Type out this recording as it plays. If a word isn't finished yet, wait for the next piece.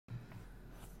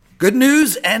Good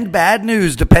news and bad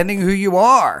news, depending who you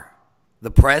are.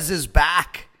 The Prez is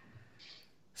back.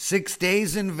 6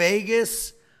 days in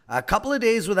Vegas. A couple of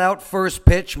days without first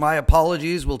pitch. My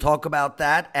apologies. We'll talk about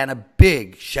that. And a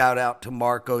big shout out to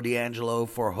Marco D'Angelo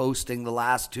for hosting the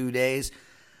last 2 days.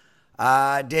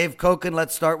 Dave Cokin,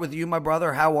 let's start with you, my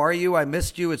brother. How are you? I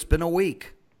missed you. It's been a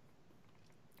week.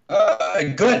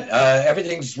 Good.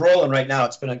 Everything's rolling right now.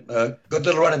 It's been a good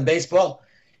little run in baseball,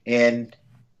 and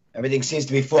everything seems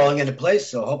to be falling into place,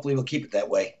 so hopefully we'll keep it that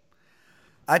way.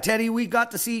 Teddy, we got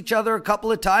to see each other a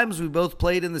couple of times. We both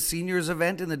played in the seniors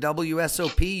event in the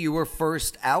WSOP. You were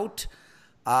first out.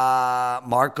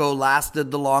 Marco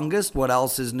lasted the longest. What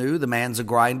else is new? The man's a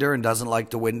grinder and doesn't like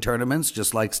to win tournaments,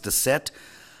 just likes to sit.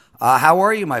 How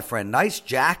are you, my friend? Nice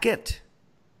jacket.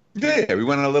 Yeah, we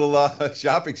went on a little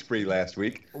shopping spree last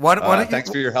week. Thanks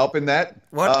for your help in that.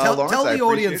 Tell the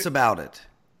audience about it.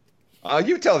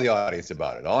 You tell the audience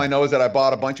about it. All I know is that I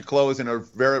bought a bunch of clothes in a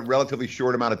relatively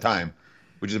short amount of time,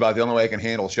 which is about the only way I can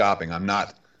handle shopping. I'm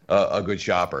not a good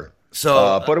shopper.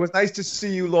 But it was nice to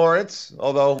see you, Lawrence,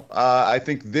 although I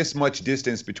think this much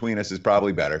distance between us is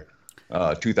probably better,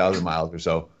 2,000 miles or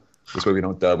so. This way we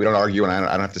don't argue, and I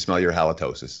don't have to smell your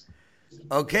halitosis.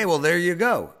 Okay, well, there you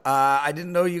go. I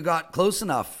didn't know you got close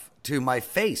enough to my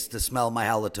face to smell my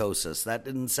halitosis. That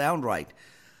didn't sound right.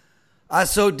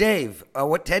 So, Dave,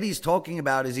 what Teddy's talking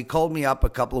about is he called me up a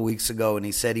couple of weeks ago, and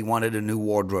he said he wanted a new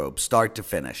wardrobe, start to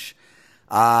finish.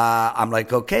 I'm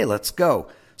like, okay, let's go.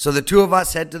 So the two of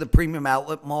us head to the Premium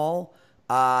Outlet Mall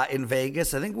in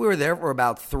Vegas. I think we were there for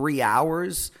about 3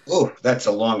 hours. Oh, that's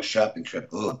a long shopping trip.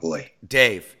 Oh, boy.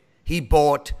 Dave, he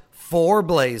bought 4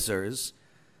 blazers,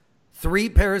 3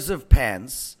 pairs of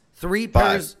pants, 5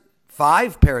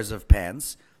 pairs of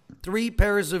pants, 3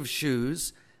 pairs of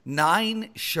shoes, 9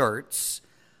 shirts.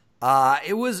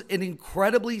 It was an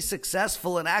incredibly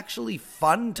successful and actually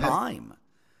fun time.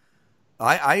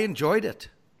 I enjoyed it.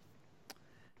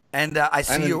 And I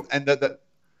see you. And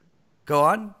go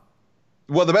on.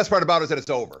 Well, the best part about it is that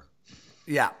it's over.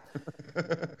 Yeah.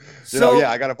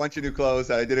 I got a bunch of new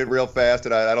clothes. I did it real fast,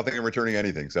 and I don't think I'm returning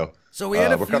anything. So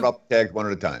we're cutting up tags one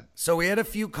at a time. So we had a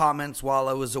few comments while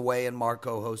I was away, and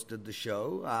Marco hosted the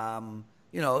show.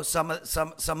 Some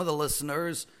of the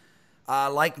listeners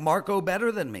like Marco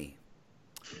better than me,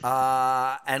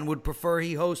 and would prefer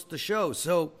he host the show.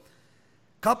 So,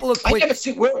 couple of quick. I never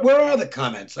see. Where are the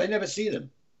comments? I never see them.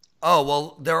 Oh,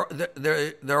 well,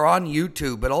 they're on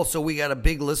YouTube, but also we got a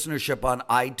big listenership on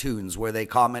iTunes where they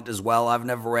comment as well. I've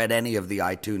never read any of the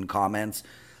iTunes comments,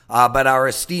 but our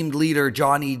esteemed leader,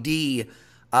 Johnny D,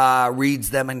 reads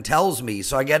them and tells me.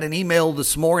 So I get an email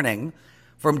this morning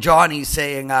from Johnny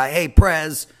saying, hey,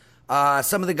 Prez,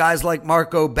 some of the guys like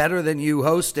Marco better than you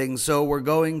hosting, so we're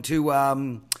going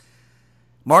to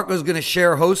Marco's going to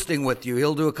share hosting with you.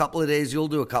 He'll do a couple of days, you'll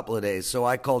do a couple of days. So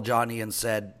I called Johnny and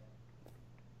said,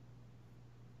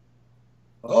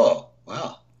 oh,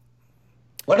 wow.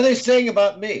 What are they saying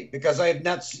about me? Because I have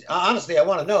not. Honestly, I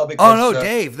want to know. Because, oh no,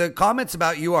 Dave, the comments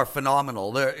about you are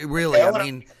phenomenal. They're really.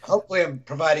 Okay, hopefully, I'm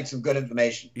providing some good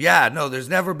information. Yeah, no, there's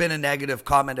never been a negative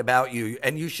comment about you,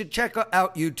 and you should check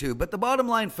out YouTube. But the bottom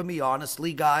line for me,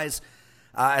 honestly, guys,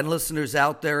 and listeners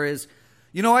out there is,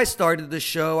 I started this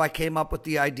show. I came up with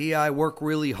the idea. I work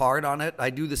really hard on it.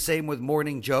 I do the same with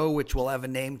Morning Joe, which will have a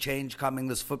name change coming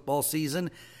this football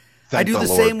season. I do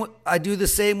the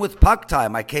same with Puck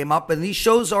Time. I came up, and these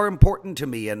shows are important to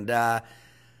me. And,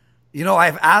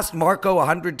 I've asked Marco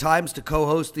 100 times to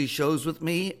co-host these shows with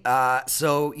me.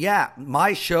 So, yeah,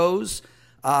 my shows,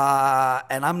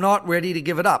 and I'm not ready to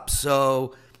give it up.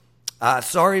 So,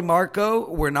 sorry, Marco,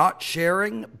 we're not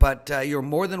sharing, but you're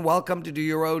more than welcome to do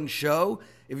your own show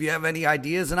if you have any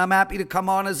ideas, and I'm happy to come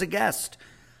on as a guest.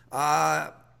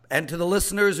 And to the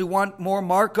listeners who want more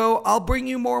Marco, I'll bring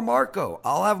you more Marco.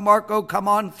 I'll have Marco come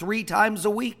on 3 times a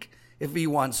week if he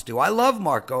wants to. I love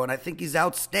Marco, and I think he's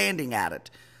outstanding at it.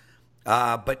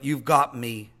 But you've got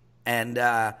me, and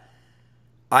the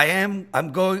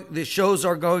shows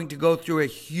are going to go through a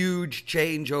huge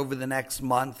change over the next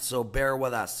month, so bear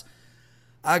with us.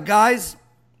 Guys,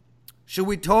 should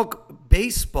we talk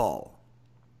baseball?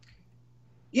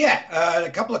 Yeah, a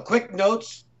couple of quick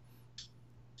notes.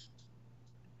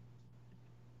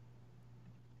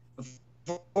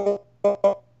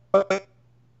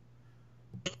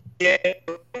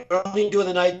 Early doing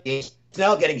the night, he's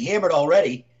now getting hammered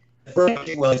already. Well,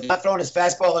 he's not throwing his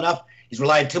fastball enough. He's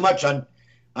relying too much on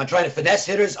trying to finesse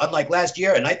hitters, unlike last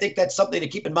year. And I think that's something to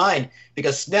keep in mind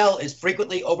because Snell is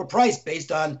frequently overpriced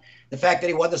based on the fact that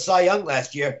he won the Cy Young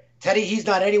last year. Teddy, he's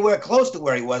not anywhere close to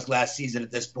where he was last season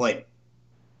at this point.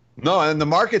 No, and the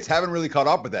markets haven't really caught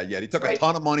up with that yet. He took a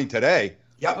ton of money today.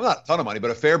 Yep. Well, not a ton of money,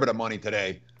 but a fair bit of money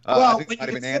today. Well, I think it's not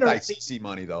even anti-CC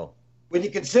money, though. When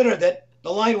you consider that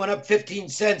the line went up 15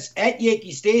 cents at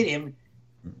Yankee Stadium,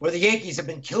 where the Yankees have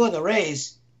been killing the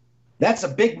Rays, that's a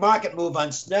big market move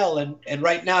on Snell, and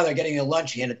right now they're getting a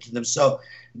lunch handed to them. So,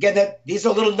 again, these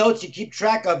are little notes you keep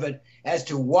track of it as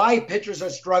to why pitchers are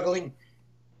struggling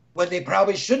when they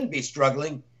probably shouldn't be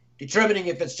struggling, determining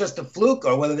if it's just a fluke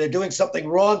or whether they're doing something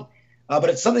wrong. But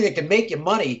it's something that can make you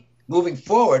money moving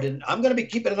forward. And I'm going to be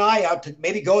keeping an eye out to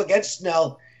maybe go against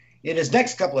Snell in his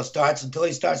next couple of starts until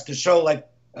he starts to show like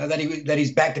that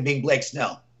he's back to being Blake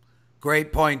Snell.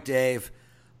 Great point, Dave.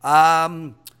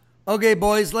 Okay,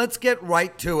 boys, let's get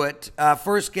right to it.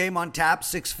 First game on tap,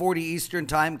 6:40 Eastern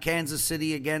time, Kansas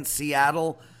City against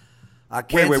Seattle.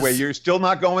 Wait. You're still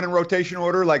not going in rotation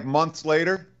order like months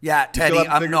later? Yeah, Teddy,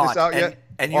 I'm not.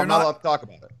 And you're not allowed to talk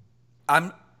about it.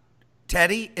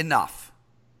 Teddy, enough.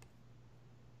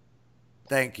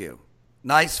 Thank you.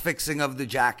 Nice fixing of the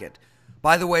jacket.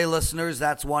 By the way, listeners,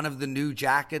 that's one of the new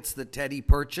jackets that Teddy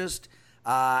purchased,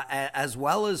 as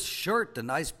well as shirt, the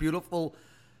nice, beautiful,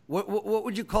 what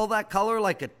would you call that color?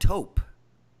 Like a taupe.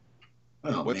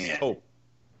 Oh, what's man. taupe?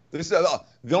 This is,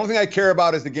 the only thing I care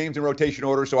about is the games in rotation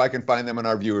order so I can find them and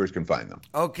our viewers can find them.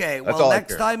 Okay, well,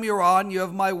 next time you're on, you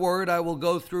have my word, I will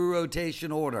go through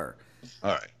rotation order.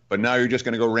 All right. But now you're just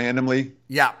going to go randomly?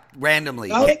 Yeah, randomly.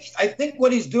 I think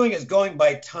what he's doing is going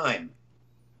by time.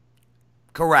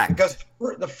 Correct. Because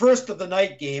the first of the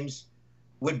night games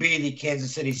would be the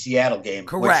Kansas City-Seattle game.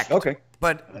 Correct. Okay.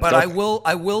 But I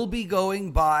will be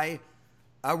going by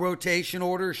a rotation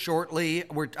order shortly.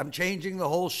 I'm changing the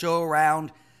whole show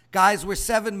around. Guys, we're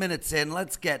 7 minutes in.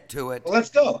 Let's get to it. Well, let's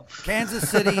go. Kansas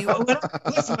City.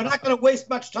 Listen, we're not going to waste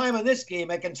much time on this game.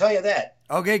 I can tell you that.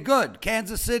 Okay, good.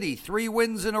 Kansas City, 3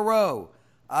 wins in a row.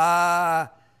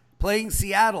 Playing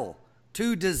Seattle,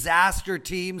 2 disaster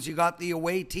teams. You got the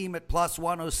away team at plus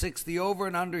 106. The over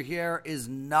and under here is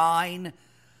 9.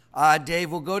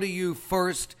 Dave, we'll go to you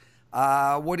first.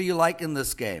 What do you like in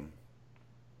this game?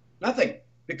 Nothing,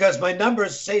 because my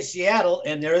numbers say Seattle,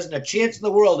 and there isn't a chance in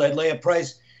the world I'd lay a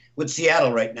price with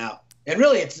Seattle right now. And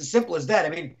really, it's as simple as that. I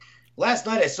mean, last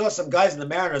night I saw some guys in the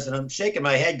Mariners, and I'm shaking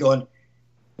my head going,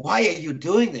 why are you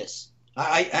doing this?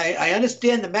 I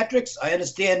understand the metrics. I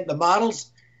understand the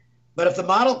models. But if the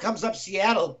model comes up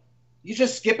Seattle, you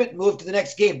just skip it and move to the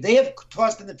next game. They have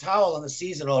tossed in the towel on the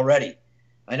season already.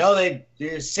 I know they're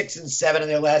 6-7 in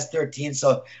their last 13,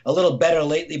 so a little better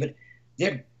lately, but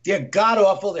they're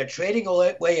god-awful. They're trading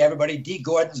away everybody. D.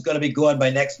 Gordon's going to be gone by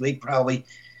next week probably.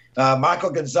 Marco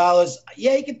Gonzalez,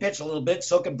 yeah, he can pitch a little bit.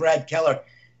 So can Brad Keller.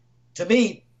 To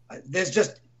me, this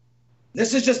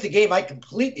is just a game I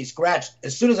completely scratched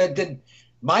as soon as I did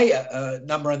my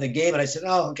number on the game, and I said,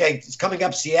 "Oh, okay, it's coming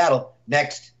up Seattle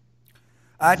next."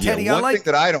 Teddy, one thing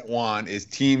that I don't want is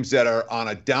teams that are on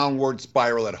a downward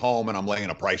spiral at home, and I'm laying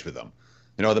a price with them.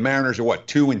 You know, the Mariners are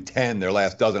 2-10 their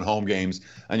last dozen home games,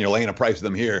 and you're laying a price with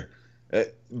them here.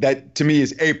 That to me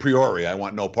is a priori. I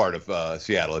want no part of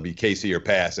Seattle. It'd be KC or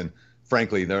pass, and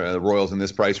frankly, the Royals in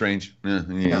this price range,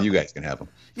 you guys can have them.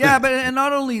 Yeah, but and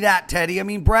not only that, Teddy. I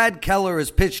mean, Brad Keller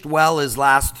has pitched well his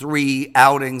last 3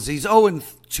 outings. He's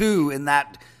 0-2 in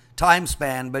that time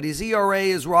span, but his ERA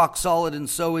is rock solid, and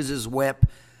so is his WHIP.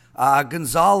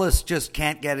 Gonzalez just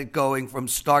can't get it going from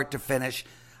start to finish.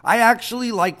 I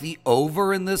actually like the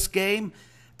over in this game,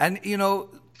 and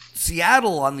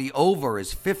Seattle on the over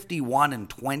is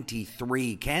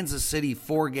 51-23. Kansas City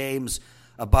 4 games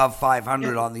above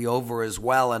 500 on the over as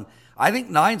well, and I think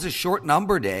 9's a short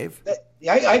number, Dave.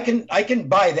 Yeah, I can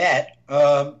buy that,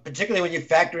 particularly when you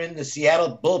factor in the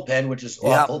Seattle bullpen, which is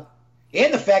awful,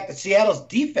 and the fact that Seattle's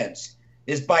defense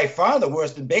is by far the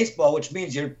worst in baseball, which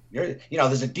means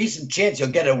there's a decent chance you'll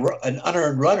get an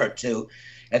unearned run or two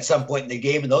at some point in the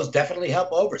game, and those definitely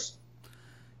help overs.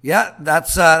 Yeah,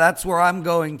 that's where I'm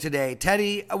going today.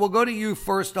 Teddy, we'll go to you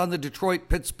first on the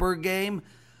Detroit-Pittsburgh game.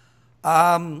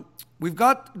 We've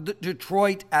got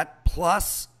Detroit at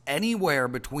plus anywhere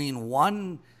between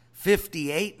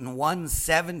 158 and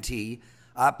 170.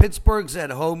 Pittsburgh's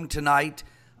at home tonight.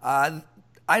 I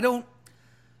don't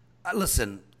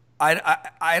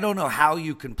know how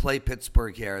you can play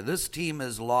Pittsburgh here. This team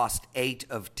has lost 8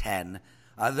 of 10.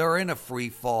 They're in a free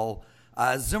fall.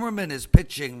 Zimmerman is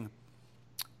pitching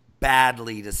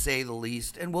badly, to say the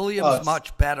least, and Williams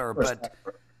much better. But,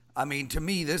 I mean, to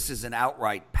me, this is an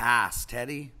outright pass,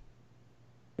 Teddy.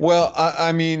 Well,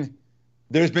 I mean,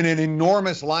 there's been an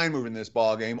enormous line move in this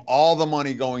ball game. All the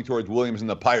money going towards Williams and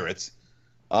the Pirates.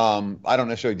 I don't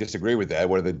necessarily disagree with that.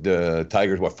 What are the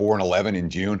Tigers? 4-11 in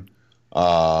June?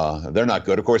 They're not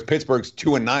good. Of course, Pittsburgh's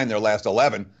 2-9 their last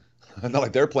 11. Not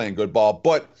like they're playing good ball,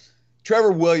 but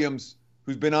Trevor Williams,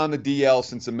 who's been on the DL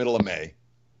since the middle of May,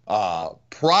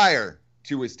 prior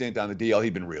to his stint on the DL,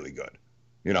 he'd been really good.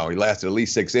 He lasted at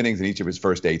least 6 innings in each of his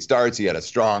first 8 starts. He had a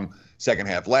strong second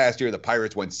half last year. The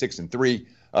Pirates went 6-3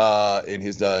 in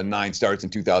his 9 starts in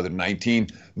 2019.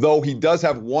 Though he does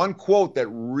have one quote that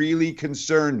really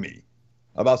concerned me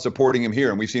about supporting him here,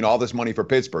 and we've seen all this money for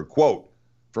Pittsburgh. Quote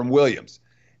from Williams: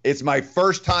 "It's my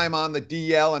first time on the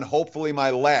DL and hopefully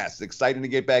my last. Excited to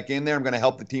get back in there. I'm going to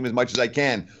help the team as much as I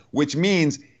can," which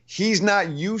means he's not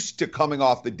used to coming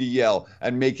off the DL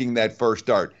and making that first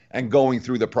start and going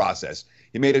through the process.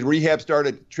 He made a rehab start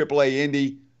at AAA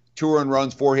Indy, 2 earned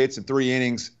runs, 4 hits in 3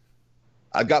 innings.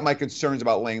 I've got my concerns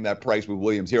about laying that price with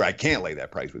Williams here. I can't lay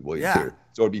that price with Williams here.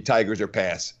 So it'd be Tigers or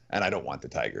pass, and I don't want the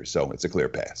Tigers, so it's a clear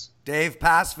pass. Dave,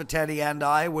 pass for Teddy and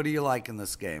I. What do you like in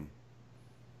this game?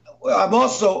 Well, I'm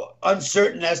also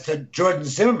uncertain as to Jordan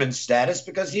Zimmerman's status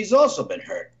because he's also been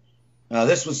hurt.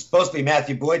 This was supposed to be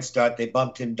Matthew Boyd's start. They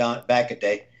bumped him down back a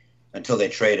day until they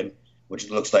trade him, which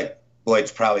looks like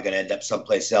Boyd's probably going to end up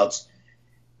someplace else.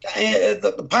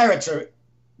 The Pirates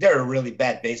they're a really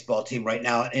bad baseball team right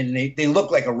now, and they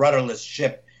look like a rudderless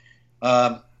ship.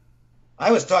 I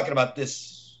was talking about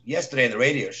this yesterday on the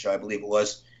radio show, I believe it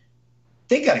was.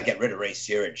 They got to get rid of Ray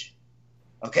Searage.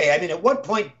 Okay, I mean, at what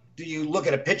point do you look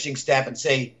at a pitching staff and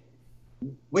say,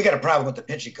 we got a problem with the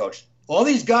pitching coach? All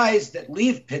these guys that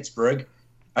leave Pittsburgh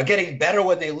are getting better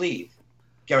when they leave.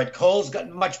 Garrett Cole's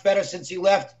gotten much better since he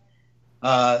left.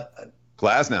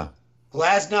 Glasnow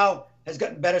has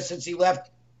gotten better since he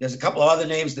left. There's a couple of other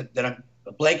names that I'm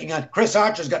blanking on. Chris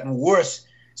Archer's gotten worse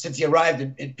since he arrived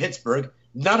in Pittsburgh.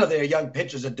 None of their young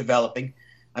pitchers are developing.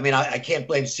 I mean, I can't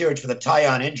blame Searage for the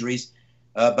tie-on injuries,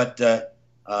 but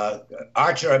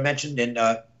Archer I mentioned, and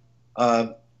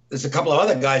there's a couple of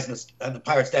other guys on the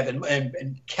Pirates staff,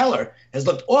 and Keller has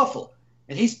looked awful,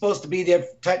 and he's supposed to be their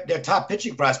top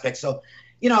pitching prospect. So,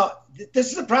 this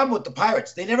is the problem with the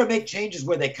Pirates. They never make changes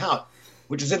where they count,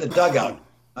 which is in the dugout.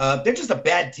 They're just a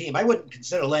bad team. I wouldn't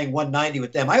consider laying 190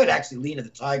 with them. I would actually lean to the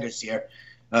Tigers here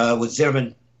with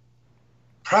Zimmerman,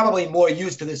 probably more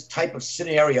used to this type of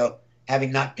scenario,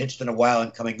 having not pitched in a while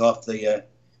and coming off the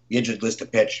injured list to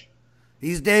pitch.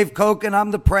 He's Dave Cokin.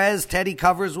 I'm the Prez. Teddy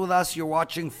Covers with us. You're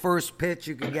watching First Pitch.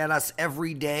 You can get us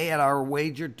every day at our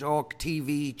Wager Talk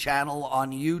TV channel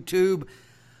on YouTube.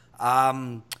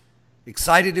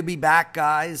 Excited to be back,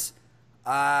 guys.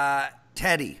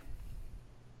 Teddy.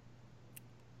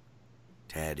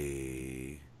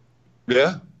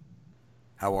 Yeah?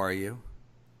 How are you?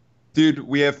 Dude,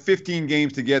 we have 15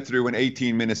 games to get through and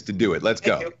 18 minutes to do it. Let's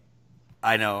go.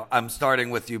 I know. I'm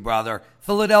starting with you, brother.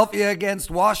 Philadelphia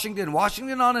against Washington.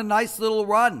 Washington on a nice little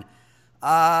run.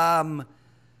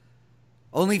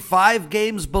 Only 5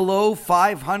 games below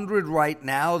 500 right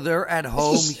now. They're at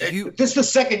home. This is the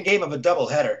second game of a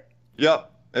doubleheader.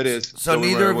 Yep, it is. So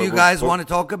neither of you guys want to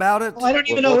talk about it? Well, I don't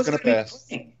even know who's going to pass.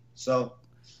 So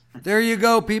there you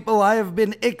go, people. I have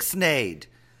been ixnayed.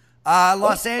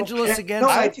 Los Angeles against.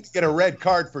 No, I need to get a red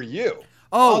card for you.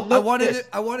 Oh, I wanted.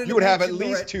 You would have at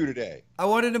least 2 today. I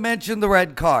wanted to mention the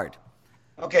red card.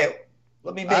 Okay,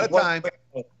 let me make one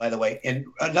point, by the way. And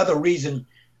another reason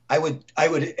I would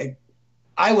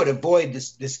avoid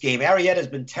this game. Arrieta's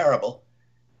been terrible,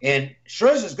 and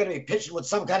Scherzer's going to be pitching with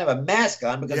some kind of a mask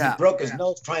on because he broke his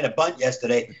nose trying to bunt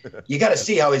yesterday. You got to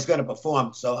see how he's going to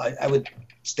perform. So I would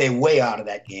stay way out of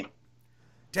that game.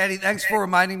 Teddy, thanks for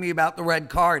reminding me about the red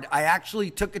card. I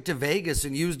actually took it to Vegas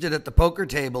and used it at the poker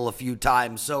table a few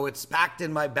times, so it's packed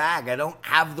in my bag. I don't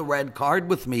have the red card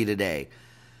with me today.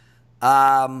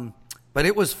 But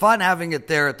it was fun having it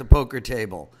there at the poker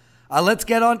table. Let's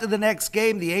get on to the next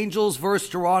game. The Angels versus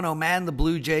Toronto. Man, the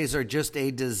Blue Jays are just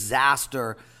a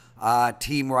disaster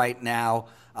team right now.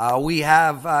 We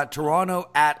have Toronto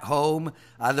at home.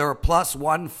 They're a plus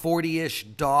 140-ish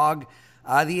dog.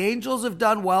 The Angels have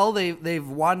done well. They've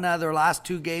won their last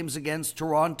 2 games against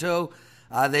Toronto.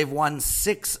 They've won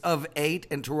 6 of 8,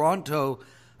 and Toronto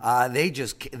they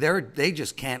just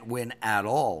can't win at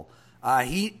all.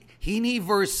 Heaney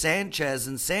versus Sanchez,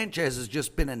 and Sanchez has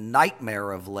just been a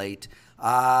nightmare of late.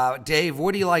 Dave,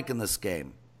 what do you like in this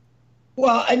game?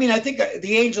 Well, I mean, I think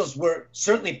the Angels were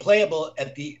certainly playable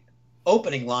at the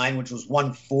opening line, which was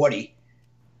 140.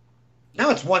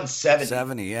 Now it's 170.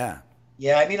 70, yeah.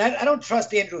 Yeah, I mean, I don't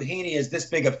trust Andrew Heaney as this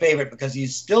big a favorite because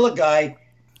he's still a guy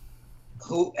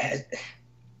who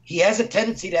has a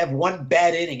tendency to have one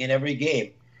bad inning in every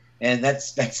game, and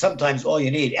that's sometimes all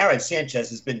you need. Aaron Sanchez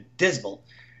has been dismal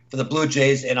for the Blue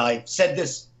Jays, and I said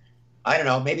this, I don't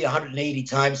know, maybe 180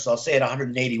 times, so I'll say it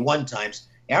 181 times.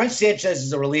 Aaron Sanchez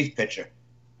is a relief pitcher,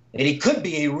 and he could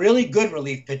be a really good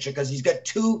relief pitcher because he's got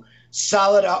 2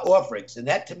 solid offerings. And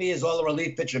that, to me, is all a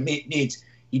relief pitcher needs.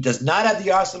 He does not have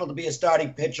the arsenal to be a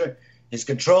starting pitcher. His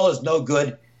control is no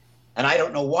good. And I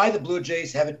don't know why the Blue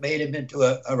Jays haven't made him into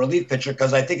a relief pitcher,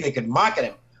 because I think they could market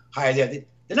him higher there.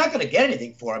 They're not going to get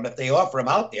anything for him if they offer him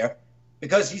out there,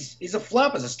 because he's a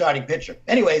flop as a starting pitcher.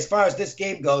 Anyway, as far as this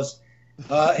game goes,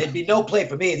 it'd be no play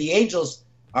for me. The Angels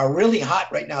are really hot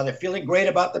right now. They're feeling great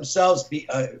about themselves.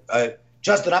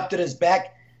 Justin Upton is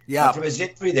back from his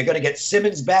injury. They're going to get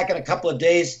Simmons back in a couple of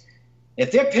days.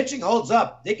 If their pitching holds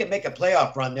up, they can make a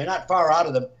playoff run. They're not far out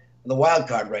of the wild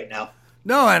card right now.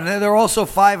 No, and they're also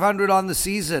 500 on the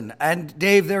season. And,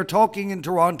 Dave, they're talking in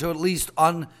Toronto, at least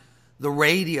on the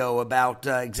radio, about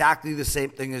exactly the same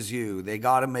thing as you. They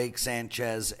got to make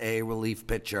Sanchez a relief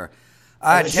pitcher.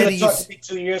 They should have talked to me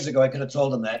 2 years ago. I could have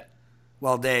told them that.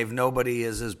 Well, Dave, nobody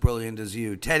is as brilliant as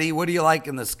you. Teddy, what do you like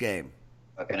in this game?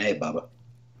 Fucking hey, Bubba.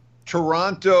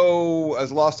 Toronto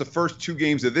has lost the first 2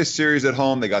 games of this series at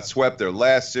home. They got swept their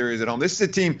last series at home. This is a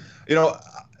team,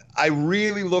 I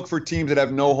really look for teams that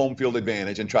have no home field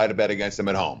advantage and try to bet against them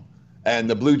at home. And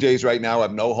the Blue Jays right now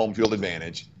have no home field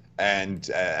advantage. And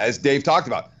as Dave talked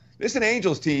about, this is an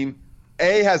Angels team.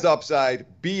 A has upside,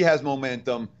 B has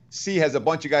momentum, C has a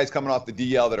bunch of guys coming off the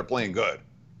DL that are playing good.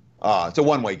 It's a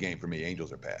one-way game for me.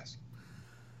 Angels are pass.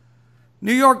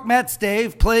 New York Mets,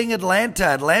 Dave, playing Atlanta.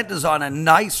 Atlanta's on a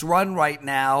nice run right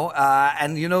now.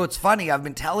 And, it's funny. I've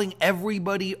been telling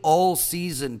everybody all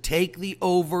season, take the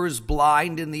overs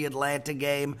blind in the Atlanta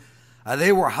game.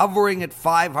 They were hovering at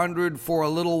 500 for a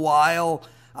little while.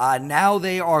 Now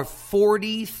they are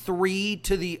 43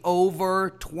 to the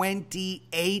over,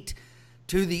 28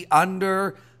 to the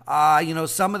under.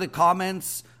 Some of the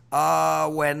comments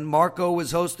when Marco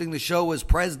was hosting the show was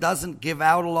Prez doesn't give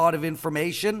out a lot of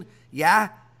information. Yeah,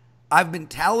 I've been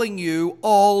telling you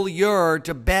all year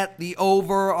to bet the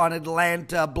over on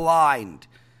Atlanta blind.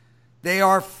 They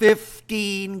are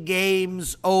 15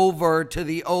 games over to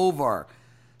the over.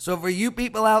 So for you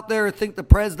people out there who think the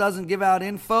Prez doesn't give out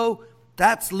info,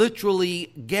 that's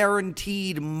literally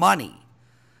guaranteed money.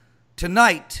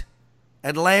 Tonight,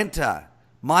 Atlanta,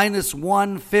 minus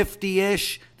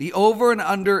 150-ish. The over and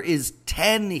under is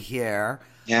 10 here.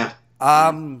 Yeah.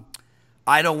 I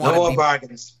don't want no to be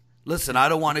bargains. Listen, I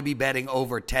don't want to be betting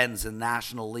over 10s in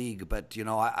National League, but,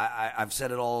 I've said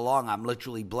it all along. I'm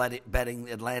literally betting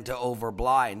Atlanta over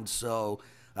blind, so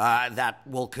that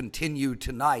will continue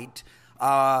tonight.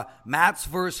 Mats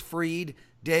versus Fried.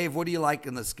 Dave, what do you like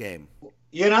in this game?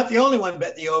 You're not the only one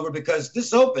bet the over, because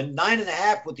this opened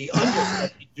 9.5 with the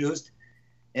under juiced,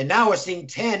 and now we're seeing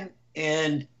 10,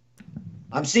 and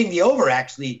I'm seeing the over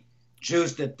actually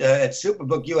juiced at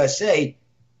Superbook USA,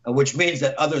 which means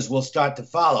that others will start to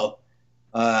follow,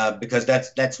 because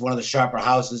that's one of the sharper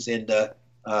houses, and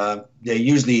they're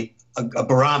usually a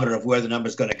barometer of where the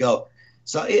number's going to go.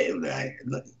 So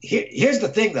here's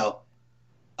the thing, though.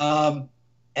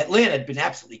 Atlanta had been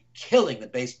absolutely killing the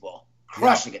baseball,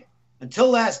 crushing it, until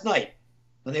last night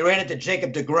when they ran into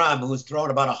Jacob deGrom, who was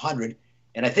throwing about 100,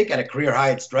 and I think had a career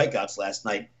high at strikeouts last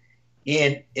night.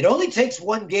 And it only takes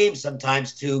one game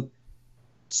sometimes to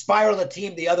spiral a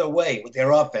team the other way with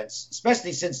their offense,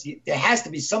 especially since there has to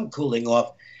be some cooling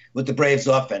off with the Braves'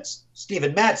 offense.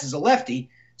 Steven Matz is a lefty,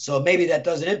 so maybe that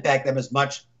doesn't impact them as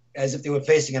much as if they were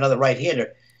facing another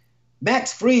right-hander.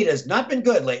 Max Fried has not been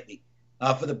good lately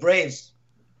for the Braves.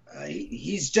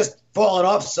 He's just fallen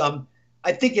off some.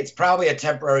 I think it's probably a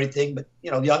temporary thing, but,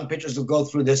 young pitchers will go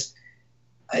through this.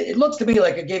 It looks to me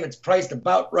like a game that's priced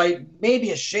about right,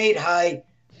 maybe a shade high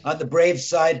on the Braves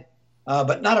side.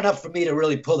 But not enough for me to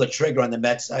really pull the trigger on the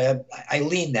Mets. I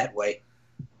lean that way.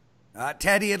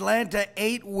 Teddy, Atlanta,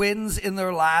 8 wins in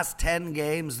their last 10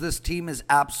 games. This team is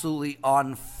absolutely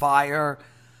on fire.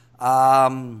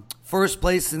 First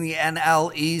place in the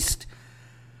NL East.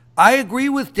 I agree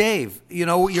with Dave.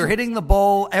 You're hitting the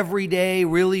ball every day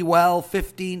really well,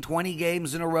 15, 20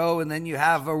 games in a row, and then you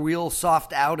have a real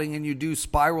soft outing and you do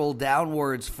spiral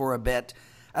downwards for a bit.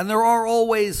 And there are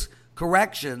always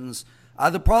corrections.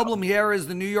 The problem here is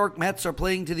the New York Mets are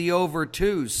playing to the over,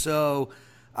 too. So,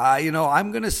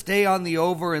 I'm going to stay on the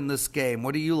over in this game.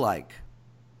 What do you like?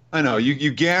 I know. You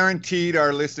guaranteed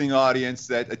our listening audience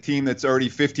that a team that's already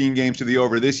 15 games to the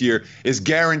over this year is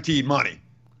guaranteed money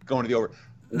going to the over.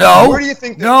 No. Where do you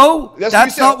think that? No,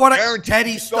 that's not what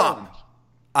Teddy, stop.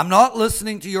 I'm not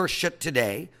listening to your shit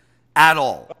today at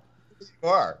all. You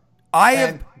are.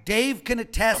 Dave can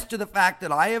attest to the fact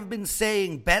that I have been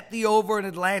saying bet the over in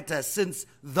Atlanta since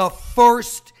the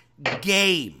first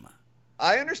game.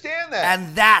 I understand that.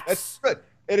 And that's good.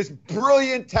 It is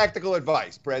brilliant tactical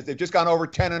advice, Prez. They've just gone over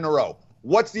 10 in a row.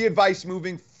 What's the advice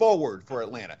moving forward for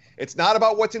Atlanta? It's not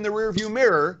about what's in the rearview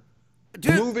mirror.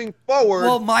 moving forward,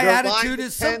 well, my attitude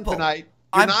is 10 simple. Tonight.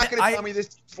 You're not going to tell me this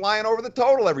team's flying over the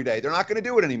total every day. They're not going to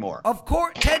do it anymore. Of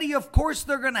course, Teddy, of course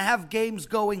they're going to have games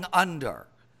going under.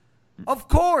 Of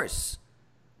course.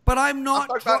 But I'm not.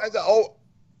 I'm talking about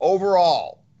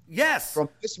overall. Yes. From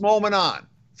this moment on,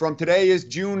 from today is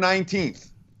June 19th.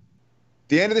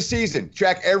 The end of the season,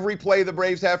 check every play the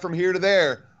Braves have from here to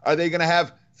there. Are they going to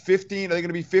have 15? Are they going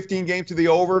to be 15 games to the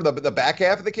over the back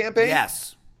half of the campaign?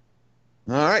 Yes.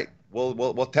 All right.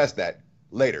 We'll test that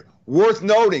later. Worth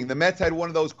noting, the Mets had one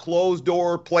of those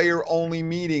closed-door, player-only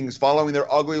meetings following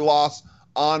their ugly loss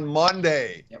on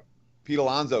Monday. Yep. Pete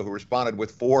Alonso, who responded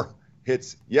with 4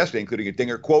 hits yesterday, including a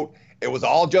dinger, quote, "It was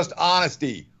all just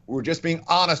honesty. We were just being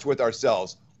honest with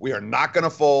ourselves. We are not going to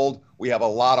fold. We have a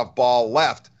lot of ball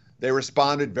left." They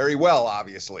responded very well,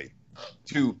 obviously,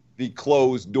 to the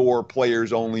closed-door,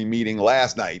 players-only meeting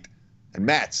last night. And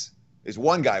Mets is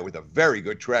one guy with a very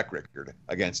good track record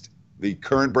against the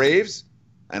current Braves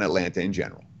and Atlanta in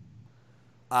general.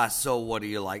 So what do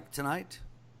you like tonight?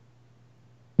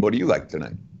 What do you like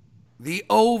tonight? The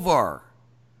over.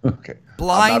 Okay.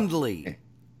 Blindly.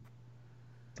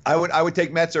 I would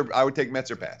take Mets or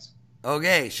pass.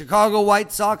 Okay, Chicago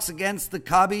White Sox against the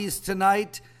Cubbies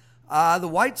tonight. The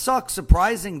White Sox,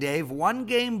 surprising, Dave, 1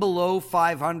 game below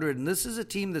 500, and this is a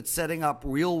team that's setting up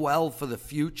real well for the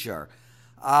future.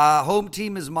 Home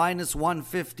team is minus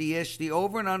 150-ish. The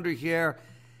over and under here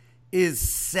is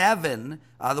 7.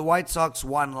 The White Sox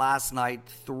won last night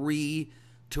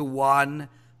 3-1.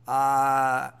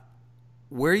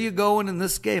 Where are you going in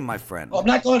this game, my friend? Well, I'm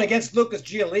not going against Lucas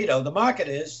Giolito. The market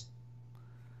is.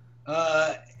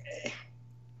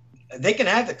 They can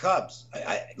have the Cubs.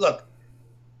 Look,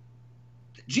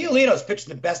 Giolito's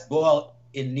pitching the best ball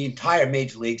in the entire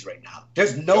major leagues right now.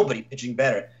 There's nobody pitching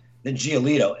better than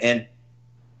Giolito, and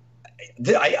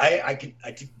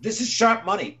this is sharp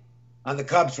money on the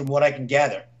Cubs from what I can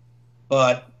gather.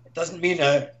 But it doesn't mean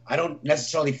I don't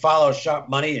necessarily follow sharp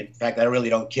money. In fact, I really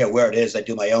don't care where it is. I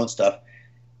do my own stuff.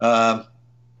 I'm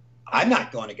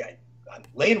not going to I'm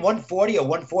laying 140 or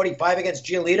 145 against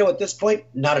Giolito at this point.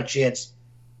 Not a chance.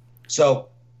 So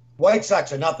White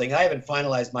Sox are nothing. I haven't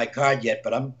finalized my card yet,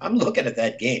 but I'm looking at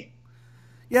that game.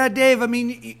 Yeah, Dave, I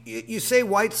mean, you say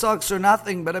White Sox are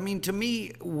nothing, but I mean, to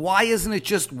me, why isn't it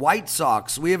just White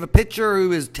Sox? We have a pitcher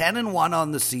who is 10-1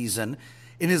 on the season.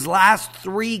 In his last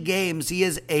 3 games, he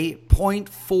has a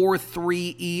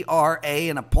 .43 ERA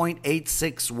and a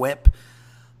 .86 WHIP.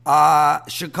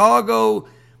 Chicago,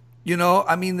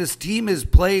 I mean, this team is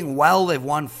playing well. They've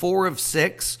won 4 of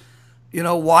 6.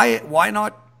 Why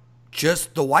not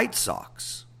just the White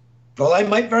Sox? Well, I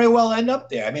might very well end up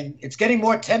there. I mean, it's getting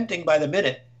more tempting by the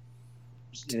minute.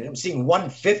 I'm seeing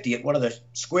 150 at one of the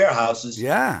square houses.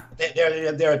 Yeah.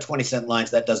 There are 20-cent lines.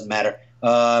 That doesn't matter.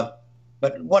 But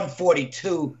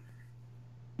 142,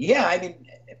 yeah, I mean,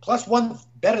 plus 1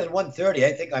 better than 130.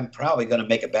 I think I'm probably going to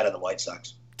make it better than the White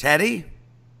Sox. Teddy?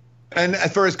 And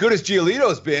for as good as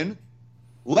Giolito's been,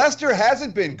 Lester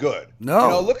hasn't been good.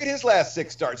 No. Look at his last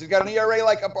 6 starts. He's got an ERA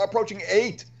like approaching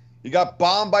 8. He got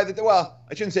bombed by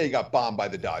I shouldn't say he got bombed by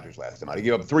the Dodgers last night. He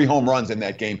gave up 3 home runs in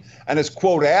that game. And his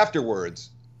quote afterwards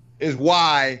is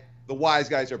why the wise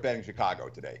guys are betting Chicago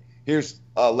today. Here's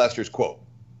Lester's quote.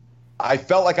 "I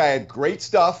felt like I had great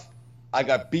stuff. I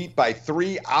got beat by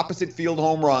 3 opposite field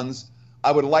home runs.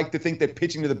 I would like to think that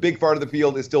pitching to the big part of the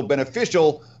field is still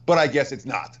beneficial, but I guess it's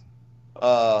not."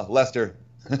 Lester,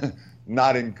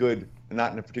 not in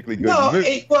a particularly good mood.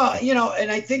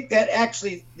 And I think that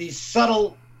actually the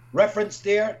subtle reference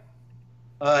there,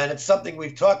 and it's something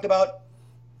we've talked about.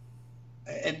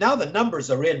 And now the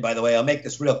numbers are in, by the way. I'll make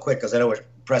this real quick because I know we're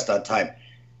pressed on time.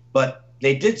 But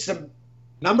they did some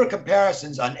number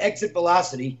comparisons on exit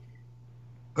velocity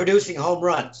producing home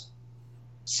runs.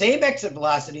 Same exit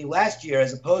velocity last year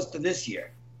as opposed to this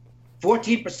year.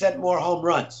 14% more home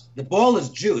runs. The ball is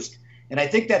juiced. And I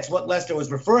think that's what Lester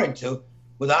was referring to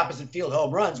with opposite field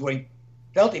home runs, where he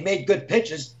felt he made good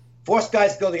pitches, forced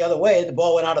guys to go the other way, and the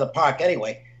ball went out of the park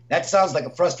anyway. That sounds like a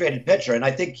frustrated pitcher, and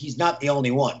I think he's not the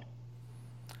only one.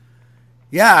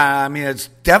 Yeah, I mean, it's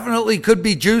definitely could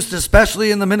be juiced, especially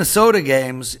in the Minnesota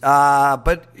games.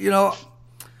 But,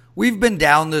 we've been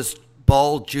down this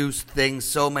ball juice thing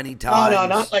so many times. No,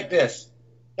 not like this.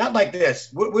 Not like this.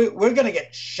 We're going to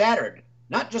get shattered.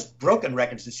 Not just broken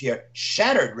records this year,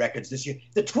 shattered records this year.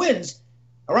 The Twins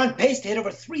are on pace to hit over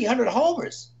 300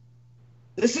 homers.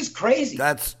 This is crazy.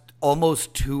 That's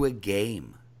almost 2 a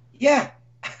game. Yeah.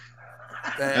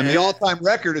 And the all-time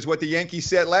record is what the Yankees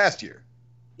set last year.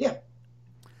 Yeah.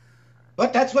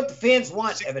 But that's what the fans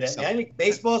want, evidently. I think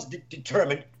baseball's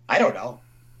determined. I don't know.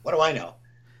 What do I know?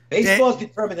 Baseball's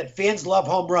determined that fans love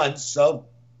home runs, so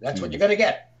that's what you're going to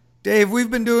get. Dave, we've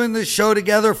been doing this show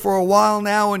together for a while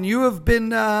now, and you have been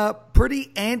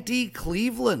pretty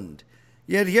anti-Cleveland.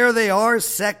 Yet here they are,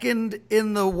 second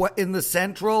in the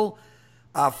Central,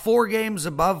 4 games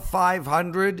above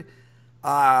 500,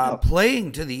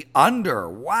 playing to the under.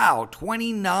 Wow,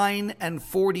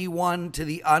 29-41 to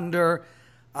the under.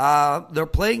 They're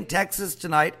playing Texas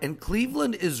tonight, and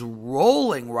Cleveland is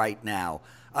rolling right now.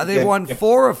 They've won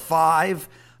 4 of 5.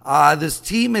 This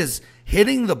team is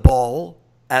hitting the ball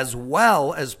as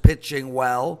well as pitching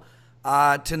well.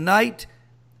 Tonight,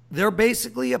 they're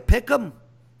basically a pick'em,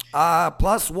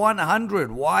 plus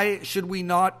 100. Why should we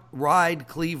not ride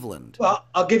Cleveland? Well,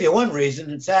 I'll give you one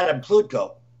reason. It's Adam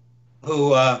Plutko,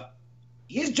 who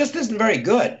he just isn't very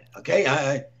good.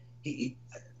 Okay,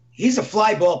 he's a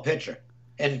fly ball pitcher.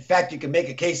 And in fact, you can make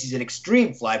a case he's an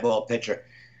extreme fly ball pitcher.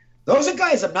 Those are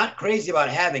guys I'm not crazy about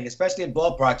having, especially in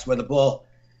ballparks where the ball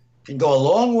can go a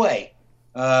long way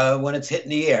when it's hit in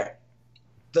the air.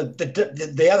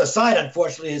 The other side,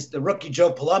 unfortunately, is the rookie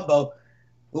Joe Palumbo,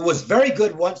 who was very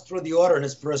good once through the order in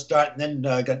his first start and then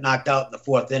got knocked out in the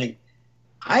 4th inning.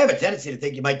 I have a tendency to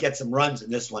think you might get some runs in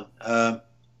this one.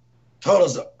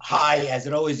 Total's high, as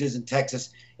it always is in Texas.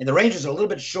 And the Rangers are a little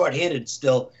bit short-handed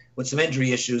still with some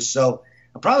injury issues. So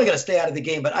I'm probably going to stay out of the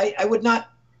game. But I would not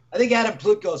 – I think Adam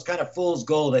Plutko is kind of fool's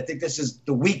gold. I think this is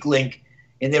the weak link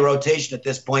in their rotation at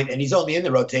this point, and he's only in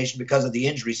the rotation because of the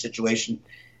injury situation.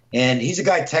 And he's a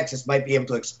guy Texas might be able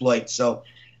to exploit. So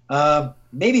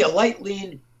maybe a light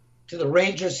lean to the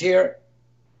Rangers here.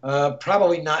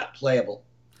 Probably not playable.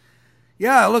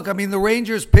 Yeah, look, I mean, the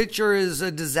Rangers pitcher is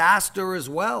a disaster as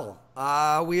well.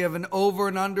 We have an over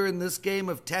and under in this game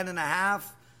of 10.5.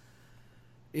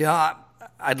 Yeah,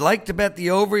 I'd like to bet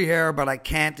the over here, but I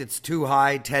can't. It's too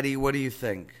high. Teddy, what do you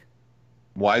think?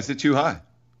 Why is it too high?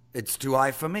 It's too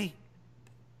high for me.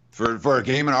 For a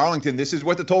game in Arlington, this is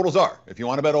what the totals are. If you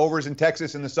want to bet overs in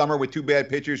Texas in the summer with 2 bad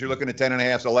pitchers, you're looking at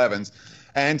 10.5s, 11s.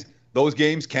 And those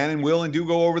games can and will and do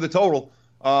go over the total.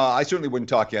 I certainly wouldn't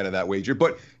talk you out of that wager.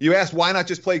 But you asked why not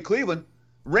just play Cleveland.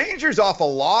 Rangers off a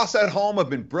loss at home have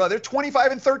been, they're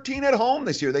 25-13 at home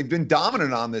this year. They've been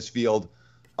dominant on this field.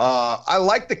 I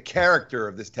like the character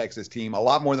of this Texas team a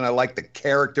lot more than I like the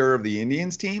character of the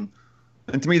Indians team.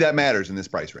 And to me, that matters in this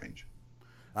price range.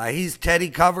 He's Teddy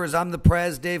Covers. I'm the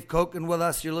Prez. Dave Cokin with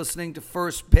us. You're listening to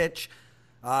First Pitch.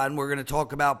 And we're going to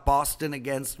talk about Boston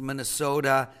against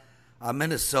Minnesota.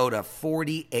 Minnesota,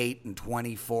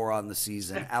 48-24 on the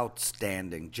season.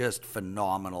 Outstanding. Just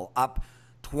phenomenal. Up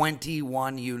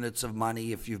 21 units of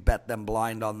money if you've bet them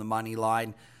blind on the money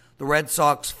line. The Red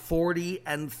Sox,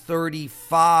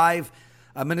 40-35.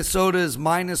 Minnesota is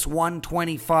minus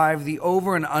 125. The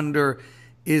over and under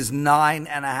is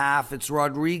 9.5. It's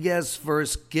Rodriguez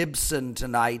versus Gibson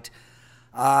tonight.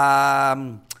 Dave,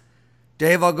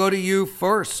 I'll go to you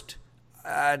first.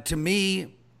 To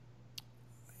me,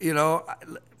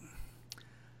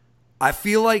 I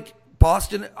feel like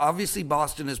Boston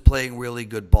is playing really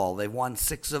good ball. They've won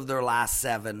 6 of their last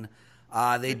 7.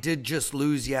 They did just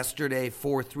lose yesterday,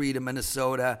 4-3 to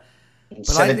Minnesota.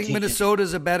 But I think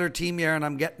Minnesota's a better team here, and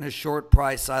I'm getting a short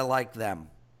price. I like them.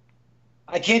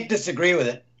 I can't disagree with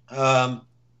it. Those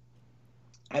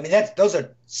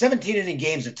are 17-inning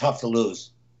games are tough to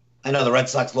lose. I know the Red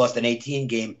Sox lost an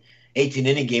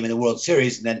 18-inning game in the World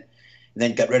Series and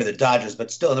then got rid of the Dodgers.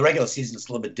 But still, in the regular season, it's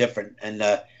a little bit different. And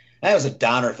that was a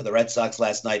downer for the Red Sox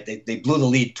last night. They blew the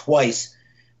lead twice,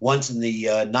 once in the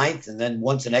 9th and then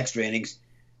once in extra innings.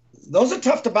 Those are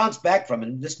tough to bounce back from.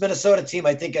 And this Minnesota team,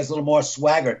 I think, has a little more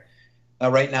swagger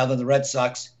right now than the Red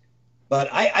Sox. But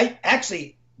I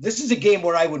actually, this is a game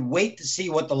where I would wait to see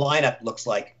what the lineup looks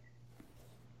like,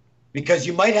 because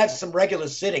you might have some regular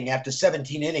sitting after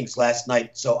 17 innings last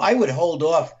night. So I would hold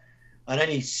off on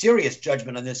any serious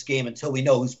judgment on this game until we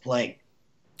know who's playing.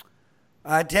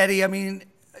 Teddy,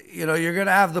 you're going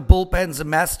to have the bullpens a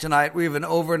mess tonight. We have an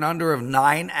over and under of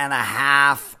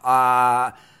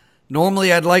 9.5.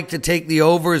 Normally, I'd like to take the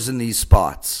overs in these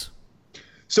spots.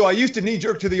 So I used to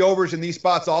knee-jerk to the overs in these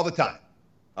spots all the time.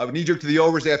 I would knee-jerk to the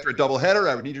overs after a doubleheader.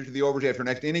 I would knee-jerk to the overs after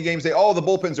next inning games. The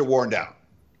bullpens are worn down.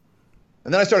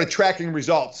 And then I started tracking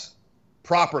results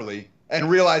properly and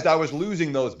realized I was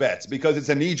losing those bets because it's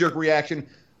a knee-jerk reaction.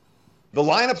 The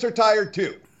lineups are tired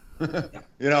too.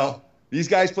 These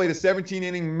guys played a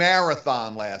 17-inning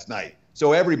marathon last night,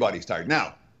 so everybody's tired.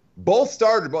 Now, both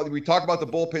starters, we talk about the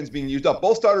bullpens being used up.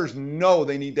 Both starters know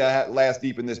they need to last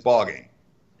deep in this ballgame.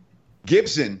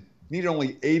 Gibson needed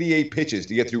only 88 pitches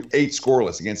to get through 8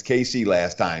 scoreless against KC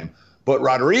last time. But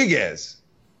Rodriguez,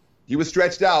 he was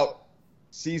stretched out,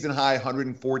 season-high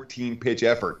 114-pitch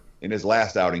effort in his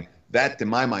last outing. That, to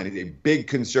my mind, is a big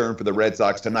concern for the Red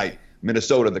Sox tonight.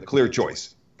 Minnesota, the clear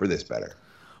choice for this better.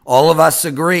 All of us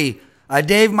agree.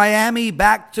 Dave, Miami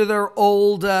back to their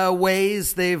old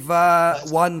ways. They've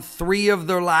won 3 of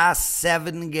their last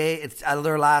 7 games, out of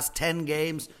their last 10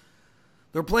 games.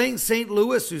 They're playing St.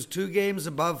 Louis, who's 2 games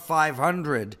above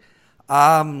 500.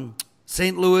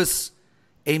 St. Louis,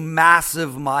 a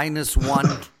massive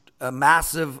 -1, a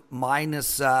massive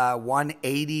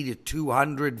 -180 to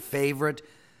 200 favorite.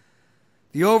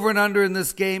 The over and under in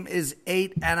this game is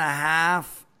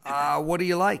 8.5. What do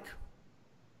you like?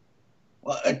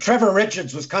 Well, Trevor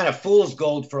Richards was kind of fool's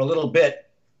gold for a little bit.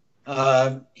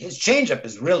 His changeup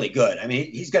is really good. I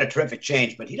mean, he's got a terrific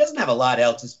change, but he doesn't have a lot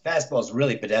else. His fastball is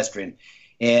really pedestrian.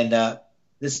 And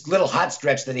this little hot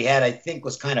stretch that he had, I think,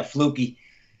 was kind of fluky.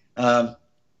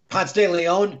 Ponce de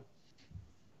Leon,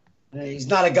 he's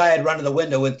not a guy I'd run to the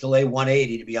window with to lay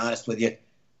 180, to be honest with you.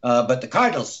 But the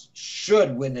Cardinals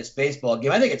should win this baseball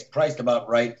game. I think it's priced about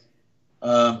right.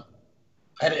 I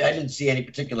didn't see any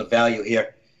particular value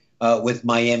here with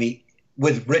Miami,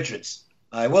 with Richards.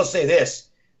 I will say this.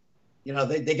 You know,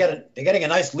 they're getting a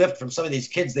nice lift from some of these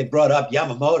kids they brought up.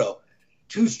 Yamamoto,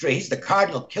 2 straight. He's the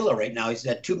Cardinal killer right now. He's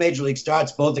had 2 major league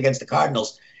starts, both against the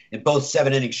Cardinals, and both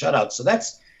 7-inning shutouts. So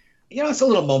that's, it's a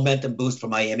little momentum boost for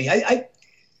Miami.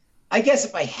 I guess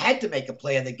if I had to make a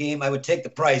play in the game, I would take the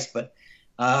price, but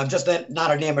I'm just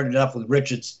not enamored enough with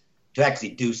Richards to actually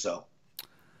do so.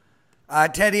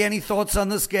 Teddy, any thoughts on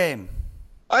this game?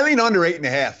 I lean under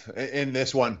 8.5 in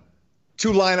this one.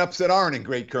 2 lineups that aren't in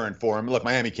great current form. Look,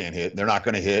 Miami can't hit. They're not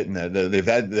going to hit, and they've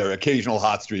had their occasional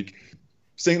hot streak.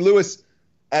 St. Louis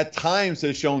at times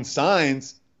has shown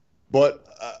signs, but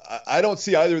I don't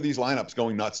see either of these lineups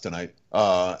going nuts tonight.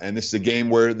 And this is a game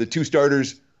where the 2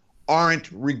 starters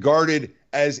aren't regarded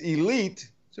as elite,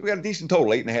 so we got a decent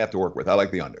total, 8.5 to work with. I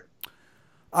like the under.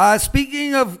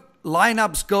 Speaking of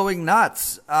lineups going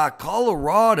nuts,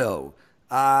 Colorado,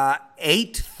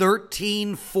 8,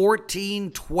 13,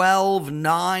 14, 12,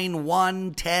 9,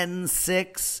 1, 10,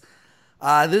 6.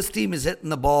 This team is hitting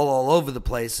the ball all over the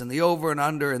place, and the over and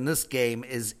under in this game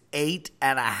is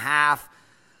 8.5.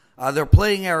 They're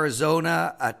playing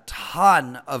Arizona. A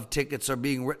ton of tickets are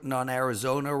being written on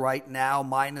Arizona right now,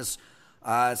 minus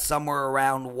somewhere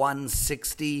around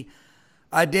 160.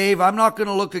 Dave, I'm not going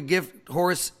to look a gift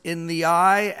horse in the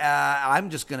eye. I'm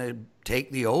just going to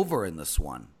take the over in this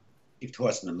one. Gift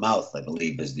horse in the mouth, I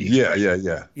believe, is the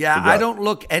Yeah, I don't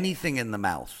look anything in the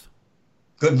mouth.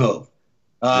 Good move.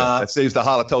 That saves the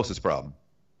halitosis problem.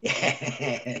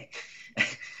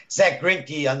 Zach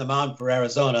Greinke on the mound for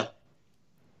Arizona.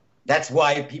 That's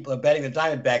why people are betting the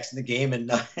Diamondbacks in the game,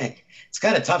 and it's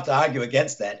kind of tough to argue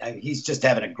against that. I mean, he's just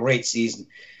having a great season.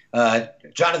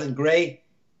 Jonathan Gray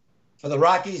for the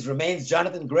Rockies remains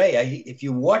Jonathan Gray. If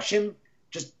you watch him,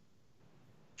 just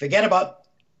forget about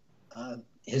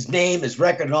his name, his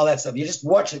record, and all that stuff. You just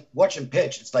watch him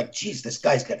pitch. It's like, geez, this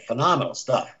guy's got phenomenal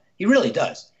stuff. He really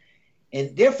does.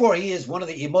 And therefore, he is one of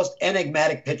the most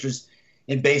enigmatic pitchers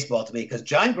in baseball to me, because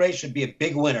John Gray should be a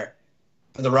big winner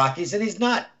for the Rockies, and he's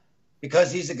not,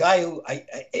 because he's a guy who,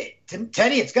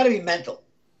 Teddy, it's got to be mental.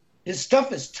 His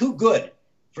stuff is too good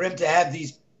for him to have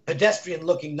these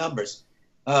pedestrian-looking numbers.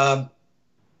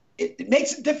 It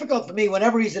makes it difficult for me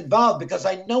whenever he's involved, because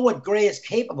I know what Gray is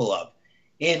capable of.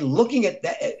 And looking at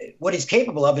what he's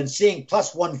capable of and seeing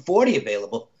plus 140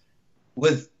 available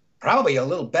with probably a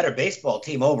little better baseball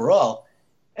team overall,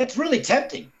 it's really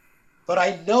tempting. But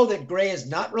I know that Gray is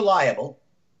not reliable,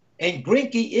 and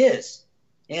Greinke is.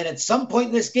 And at some point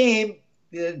in this game,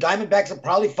 the Diamondbacks will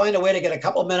probably find a way to get a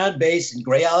couple men on base, and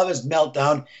Gray will have his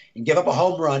meltdown and give up a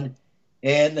home run,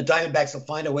 and the Diamondbacks will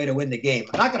find a way to win the game.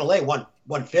 I'm not going to lay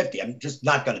 150. I'm just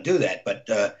not going to do that. But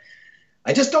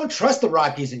I just don't trust the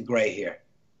Rockies and Gray here.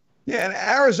 Yeah, and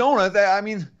Arizona,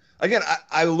 again,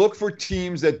 I look for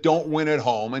teams that don't win at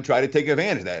home and try to take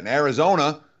advantage of that. And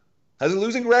Arizona has a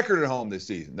losing record at home this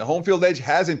season. The home field edge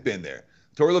hasn't been there.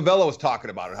 Torey Lovullo was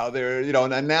talking about it, how they're,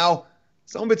 and now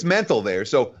some of it's mental there.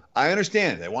 So I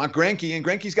understand. They want Greinke, and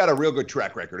Greinke's got a real good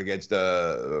track record against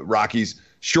the Rockies,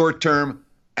 short-term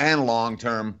and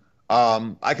long-term.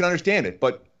 I can understand it,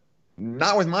 but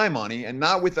not with my money, and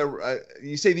not with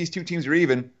you say these 2 teams are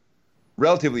even,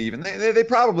 relatively even. They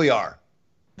probably are.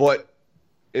 But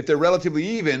if they're relatively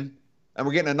even and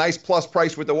we're getting a nice plus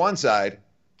price with the one side,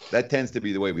 that tends to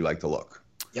be the way we like to look.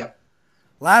 Yep.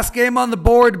 Last game on the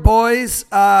board, boys.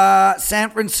 San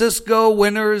Francisco,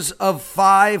 winners of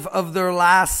 5 of their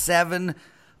last 7,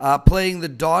 playing the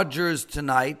Dodgers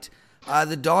tonight.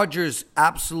 The Dodgers,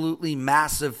 absolutely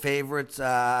massive favorites.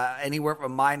 Anywhere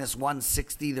from minus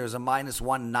 160. There's a minus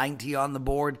 190 on the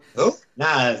board. Oh, nah,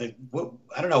 I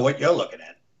don't know what you're looking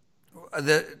at.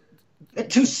 At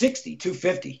 260,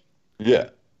 250. Yeah,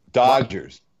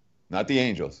 Dodgers, not the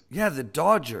Angels. Yeah, the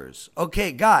Dodgers.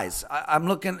 Okay, guys, I'm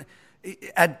looking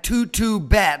at 2-2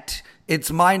 bet.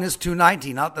 It's minus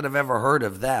 290. Not that I've ever heard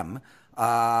of them.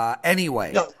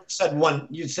 Anyway. No,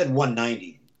 you said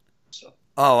 190. So.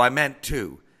 Oh, I meant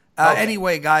 2. Okay.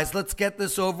 Anyway, guys, let's get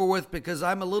this over with because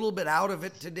I'm a little bit out of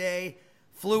it today.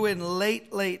 Flew in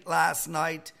late last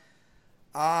night.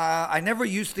 I never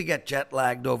used to get jet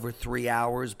lagged over 3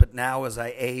 hours, but now as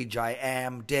I age, I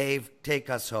am. Dave, take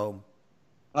us home.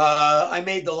 I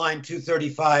made the line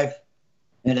 235,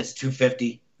 and it's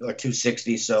 250 or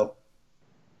 260. So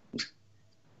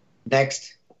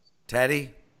next,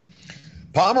 Teddy.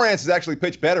 Pomeranz has actually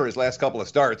pitched better his last couple of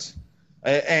starts,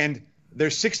 and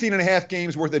there's 16 and a half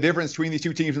games worth of difference between these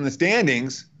two teams in the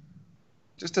standings.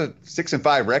 Just a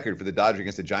 6-5 record for the Dodgers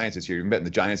against the Giants this year. You've been betting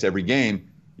the Giants every game.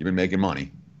 You've been making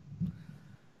money.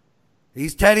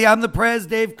 He's Teddy. I'm the Prez.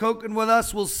 Dave Cokin with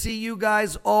us. We'll see you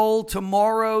guys all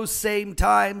tomorrow. Same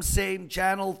time, same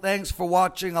channel. Thanks for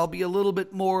watching. I'll be a little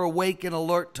bit more awake and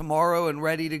alert tomorrow and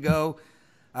ready to go.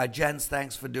 Gents,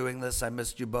 thanks for doing this. I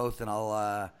missed you both.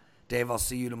 And Dave, I'll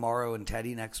see you tomorrow and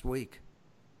Teddy next week.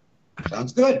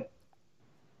 Sounds good.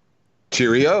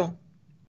 Cheerio.